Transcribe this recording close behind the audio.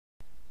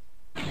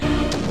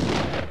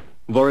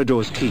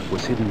Vorador's keep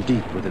was hidden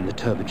deep within the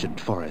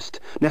turgid forest,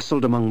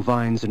 nestled among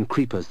vines and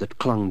creepers that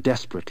clung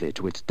desperately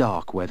to its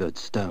dark, weathered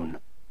stone.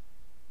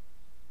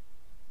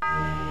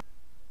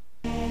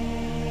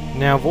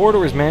 Now,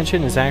 Vorador's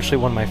mansion is actually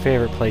one of my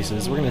favorite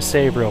places. We're going to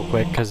save real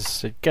quick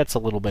because it gets a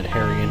little bit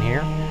hairy in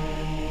here.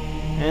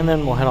 And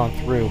then we'll head on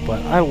through,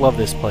 but I love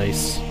this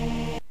place.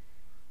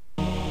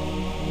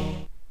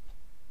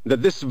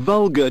 That this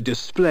vulgar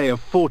display of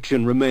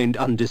fortune remained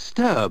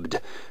undisturbed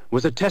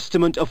was a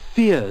testament of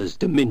fear's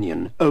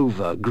dominion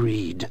over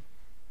greed.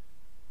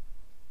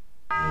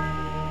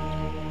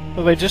 By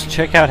the way, just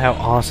check out how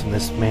awesome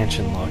this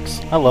mansion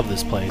looks. I love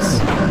this place.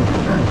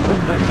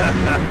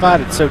 I'm glad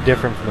it's so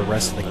different from the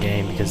rest of the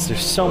game because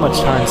there's so much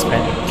time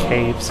spent in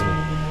caves and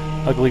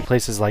ugly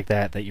places like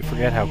that that you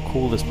forget how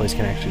cool this place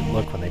can actually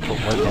look when they put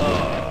work into it.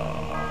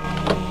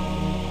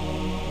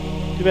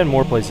 Too bad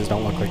more places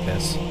don't look like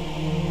this.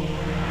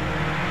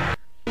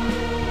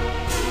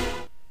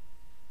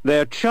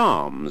 Their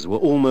charms were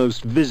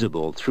almost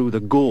visible through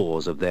the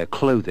gauze of their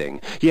clothing,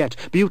 yet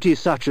beauty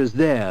such as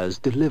theirs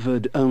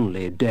delivered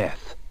only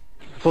death.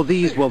 For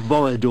these were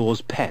Vorador's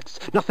pets,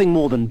 nothing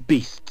more than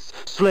beasts,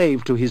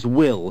 slave to his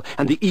will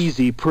and the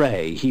easy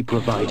prey he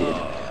provided.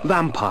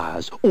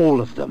 Vampires,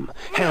 all of them,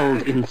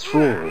 held in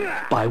thrall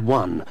by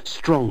one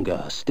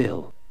stronger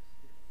still.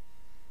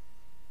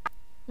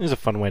 This is a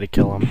fun way to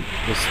kill them.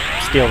 Just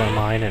steal their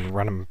mine and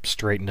run them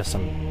straight into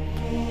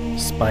some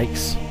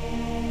spikes.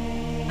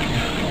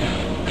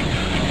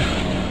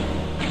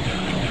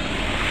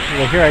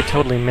 Well, here I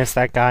totally missed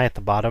that guy at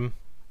the bottom.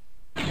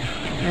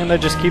 And I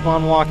just keep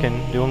on walking,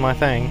 doing my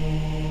thing.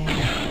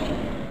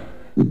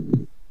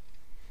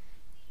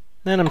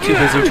 Then I'm too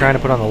busy trying to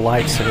put on the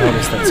lights to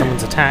notice that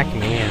someone's attacking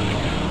me and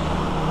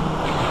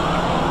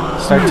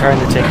start trying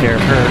to take care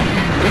of her.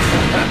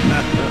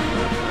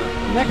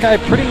 And that guy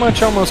pretty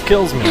much almost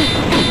kills me.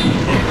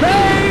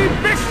 Hey,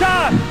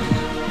 Victor!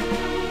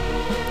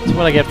 That's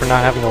what I get for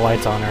not having the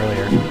lights on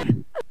earlier.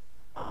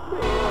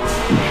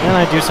 Then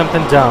I do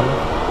something dumb.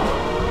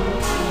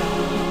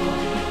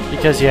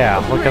 Because yeah,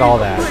 look at all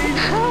that.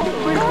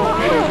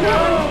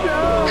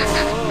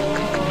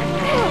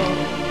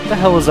 What the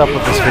hell is up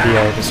with this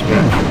video this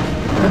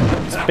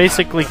week? It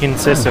basically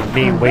consists of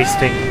me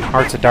wasting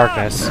Hearts of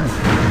Darkness.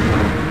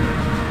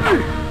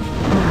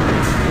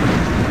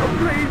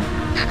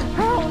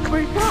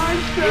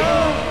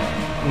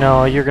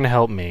 No, you're gonna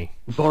help me.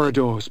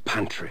 Vorador's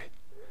pantry.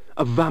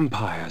 A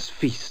vampire's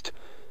feast.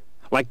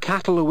 Like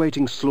cattle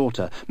awaiting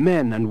slaughter,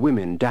 men and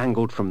women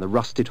dangled from the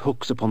rusted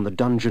hooks upon the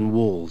dungeon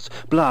walls.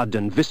 Blood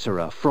and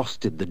viscera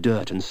frosted the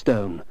dirt and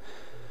stone.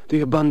 The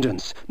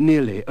abundance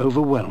nearly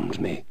overwhelmed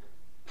me.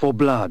 For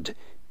blood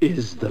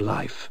is the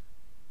life.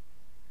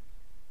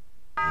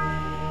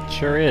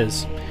 Sure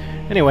is.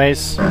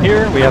 Anyways,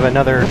 here we have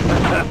another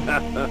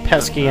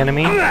pesky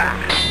enemy.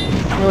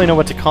 I don't really know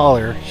what to call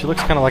her. She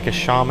looks kind of like a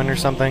shaman or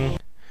something.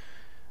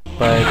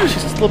 But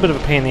she's just a little bit of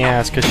a pain in the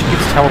ass because she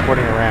keeps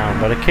teleporting around,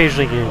 but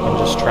occasionally you can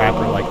just trap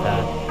her like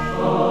that.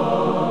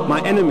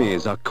 My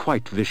enemies are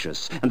quite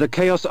vicious, and the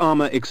Chaos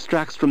Armor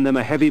extracts from them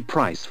a heavy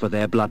price for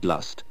their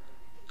bloodlust.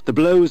 The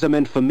blows are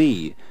meant for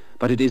me,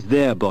 but it is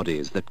their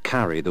bodies that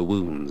carry the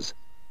wounds.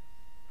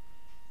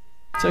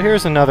 So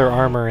here's another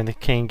armor in the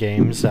King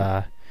games.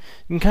 You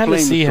can kind of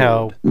see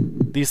how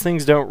these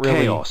things don't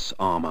really Chaos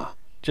Armor.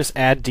 Just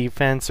add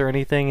defense or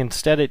anything.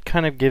 Instead, it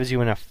kind of gives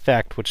you an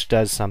effect which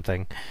does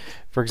something.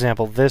 For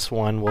example, this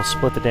one will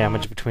split the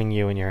damage between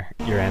you and your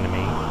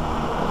enemy.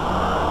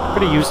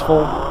 Pretty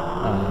useful,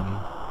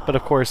 but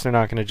of course they're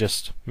not going to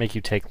just make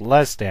you take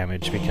less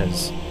damage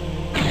because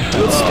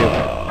that's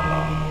stupid.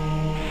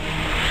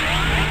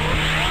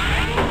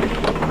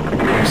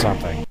 Or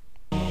something.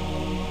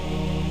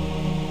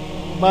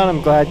 But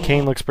I'm glad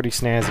Kane looks pretty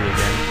snazzy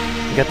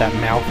again. We got that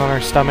mouth on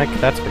her stomach,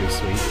 that's pretty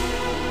sweet.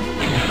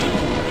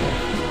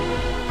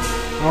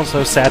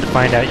 Also sad to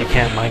find out you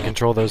can't mind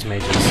control those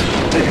mages.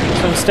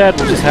 So instead,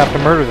 we'll just have to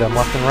murder them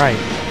left and right.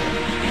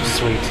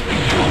 Sweet.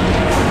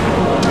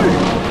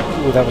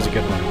 Ooh, that was a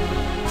good one.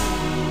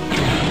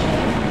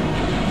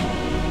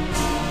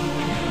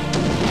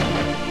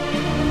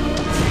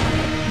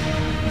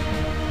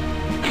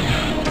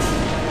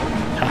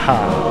 Haha.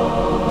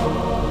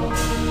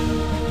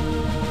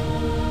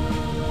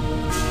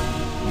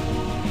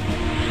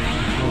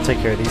 We'll take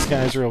care of these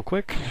guys real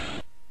quick.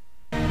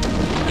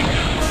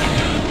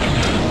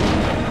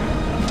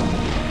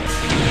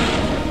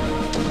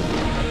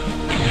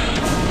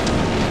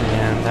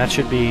 That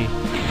should be...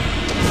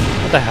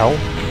 What the hell?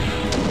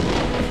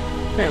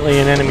 Apparently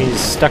an enemy's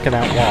stuck in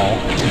that wall.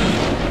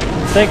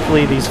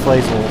 Thankfully these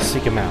flays will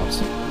seek him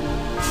out.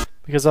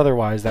 Because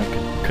otherwise that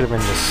could have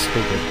been just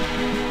stupid.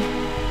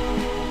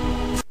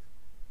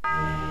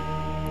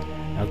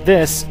 Now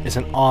this is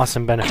an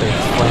awesome benefit of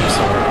the Flame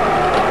Sword.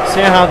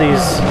 See how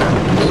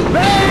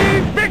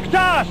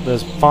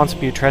those Fonts of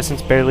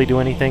Putrescence barely do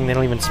anything, they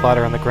don't even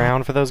splatter on the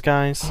ground for those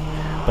guys?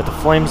 But the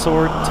Flame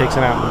Sword takes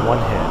them out in one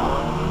hit.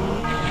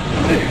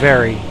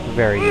 Very,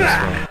 very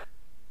useful.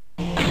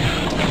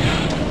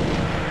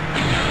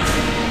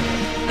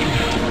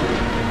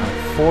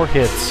 4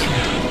 hits.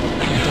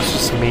 That's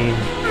just mean.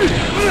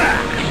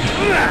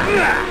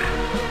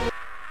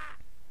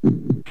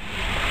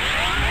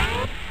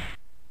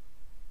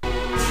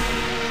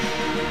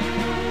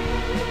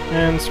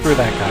 And screw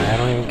that guy, I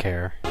don't even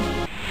care.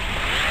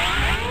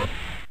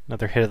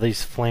 Another hit of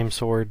these flame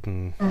sword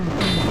and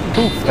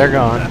poof, they're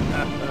gone.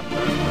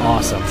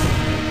 Awesome.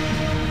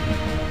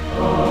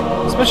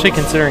 Especially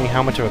considering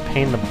how much of a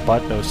pain in the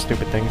butt those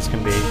stupid things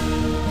can be.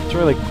 It's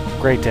really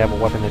great to have a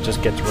weapon that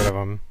just gets rid of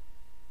them.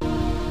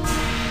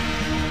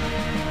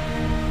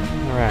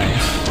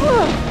 Alright.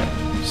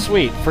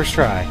 Sweet, first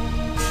try.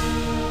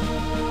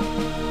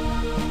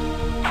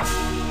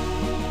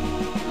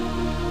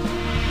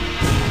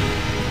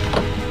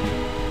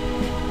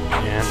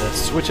 And the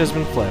switch has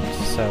been flipped,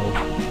 so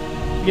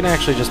you can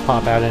actually just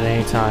pop out at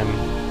any time.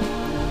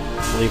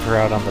 Leave her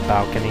out on the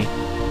balcony.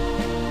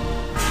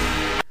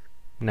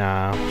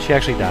 Nah, she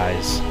actually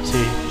dies.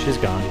 See, she's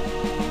gone.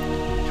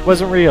 She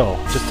wasn't real,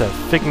 just a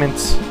figment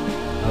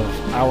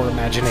of our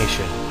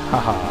imagination.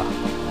 Haha.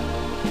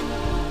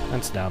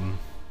 That's dumb.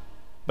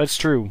 But it's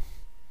true.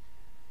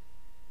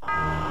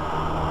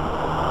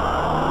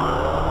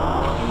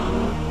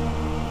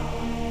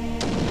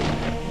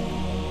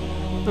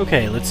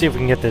 Okay, let's see if we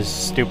can get this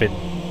stupid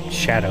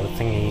shadow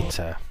thingy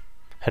to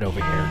head over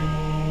here.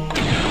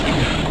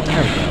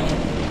 There we go.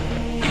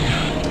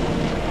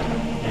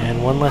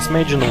 And one less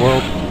mage in the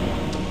world.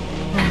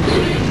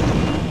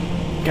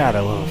 God,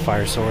 I love a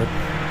fire sword.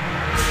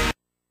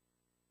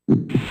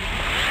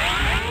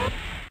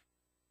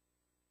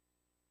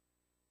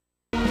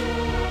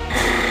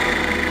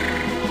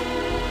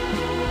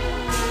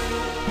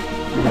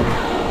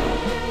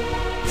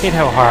 Hate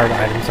how hard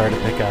items are to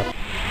pick up.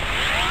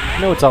 I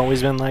know it's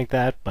always been like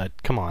that, but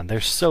come on,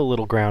 there's so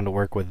little ground to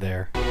work with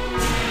there.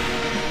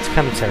 It's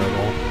kind of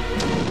terrible.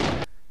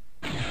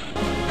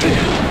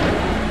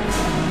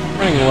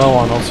 Running low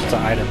on all sorts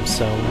of items,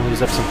 so we'll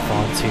use up some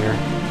fonts here.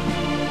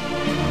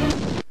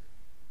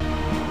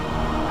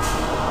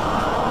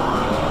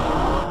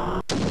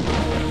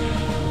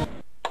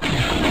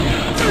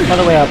 By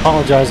the way, I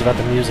apologize about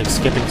the music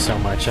skipping so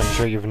much, I'm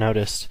sure you've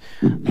noticed.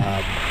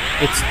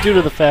 It's due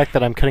to the fact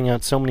that I'm cutting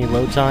out so many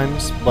load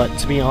times, but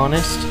to be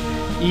honest,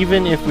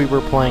 even if we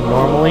were playing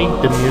normally,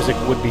 the music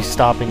would be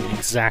stopping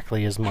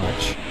exactly as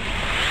much.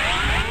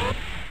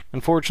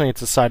 Unfortunately,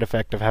 it's a side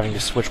effect of having to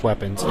switch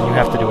weapons, and you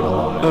have to do it a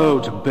lot. Oh,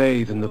 to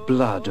bathe in the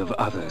blood of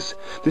others.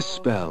 This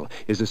spell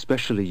is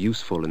especially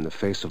useful in the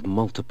face of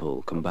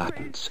multiple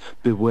combatants.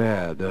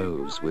 Beware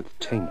those with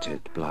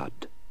tainted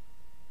blood.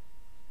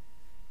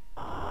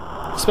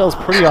 The spell's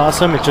pretty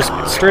awesome, it just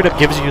straight up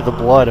gives you the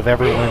blood of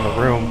everyone in the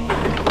room.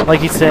 Like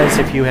he says,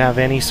 if you have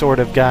any sort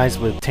of guys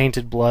with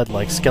tainted blood,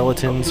 like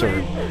skeletons or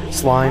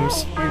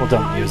slimes, well,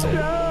 don't use it.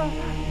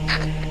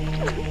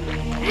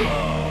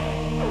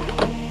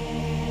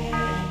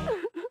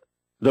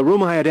 The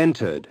room I had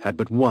entered had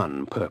but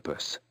one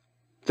purpose: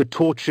 the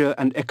torture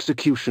and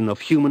execution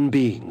of human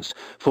beings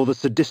for the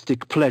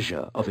sadistic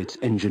pleasure of its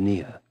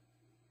engineer.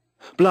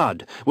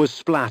 Blood was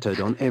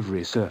splattered on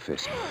every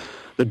surface.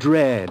 The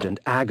dread and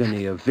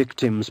agony of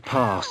victims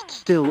past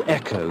still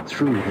echoed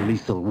through the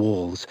lethal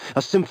walls.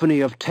 A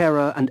symphony of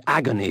terror and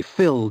agony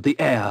filled the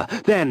air.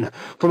 Then,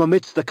 from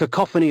amidst the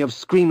cacophony of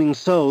screaming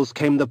souls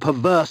came the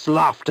perverse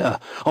laughter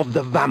of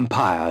the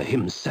vampire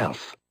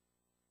himself.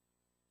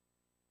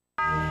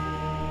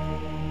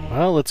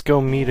 Well, let's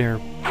go meet her.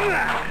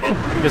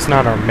 It's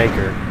not our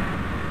maker.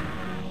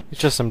 It's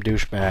just some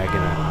douchebag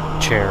in a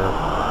chair.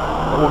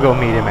 But we'll go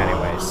meet him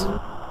anyways.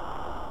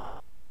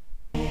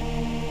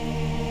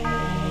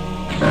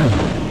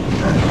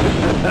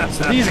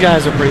 So these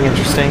guys are pretty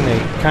interesting. They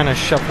kind of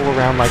shuffle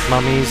around like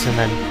mummies and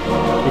then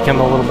become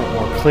a little bit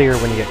more clear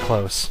when you get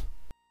close.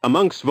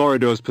 Amongst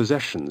Vorador's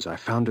possessions, I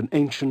found an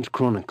ancient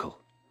chronicle.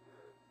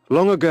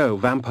 Long ago,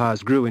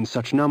 vampires grew in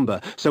such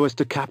number so as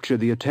to capture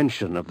the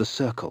attention of the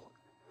Circle.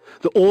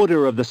 The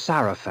Order of the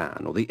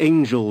Sarafan, or the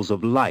Angels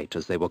of Light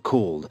as they were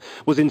called,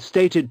 was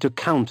instated to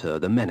counter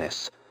the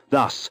menace.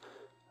 Thus,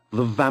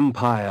 the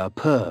Vampire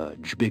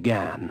Purge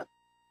began.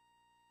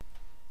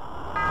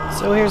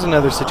 So here's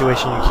another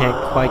situation you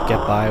can't quite get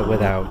by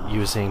without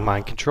using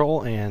mind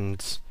control, and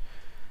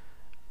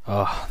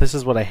this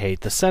is what I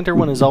hate. The center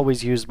one is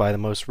always used by the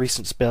most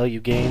recent spell you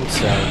gain,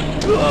 so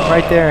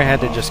right there I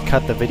had to just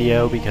cut the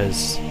video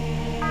because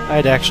I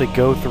had to actually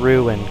go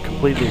through and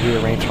completely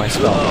rearrange my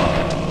spell.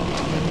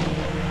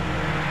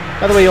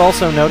 By the way, you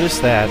also notice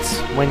that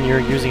when you're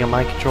using a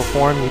mind control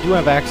form, you do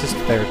have access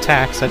to their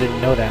attacks. I didn't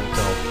know that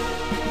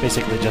until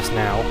basically just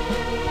now.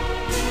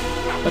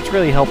 That's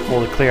really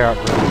helpful to clear out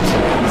rooms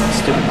and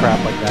stupid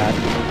crap like that.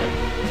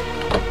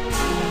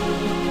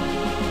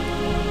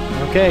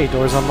 Okay,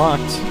 door's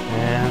unlocked,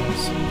 and I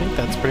think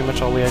that's pretty much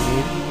all we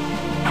need.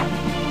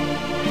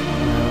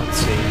 Let's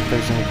see if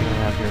there's anything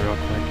around here real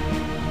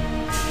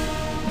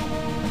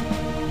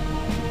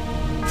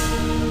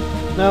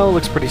quick. No,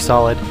 looks pretty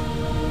solid.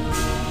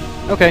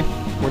 Okay,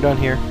 we're done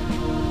here.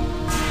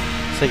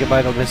 Say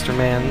goodbye to Mr.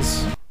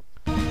 Mans.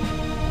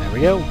 There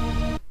we go.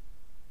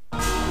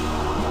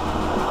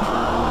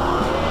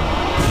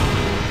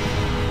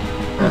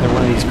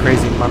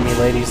 mummy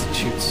ladies that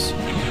shoots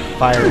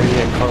fire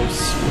at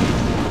close.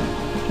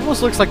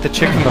 Almost looks like the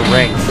chick from The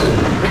Ring.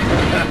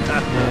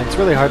 Yeah, it's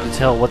really hard to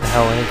tell what the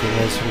hell anything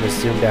is from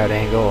this zoomed out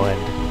angle,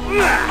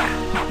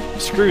 and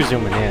screw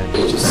zooming in,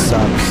 it just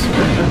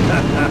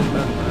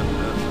sucks.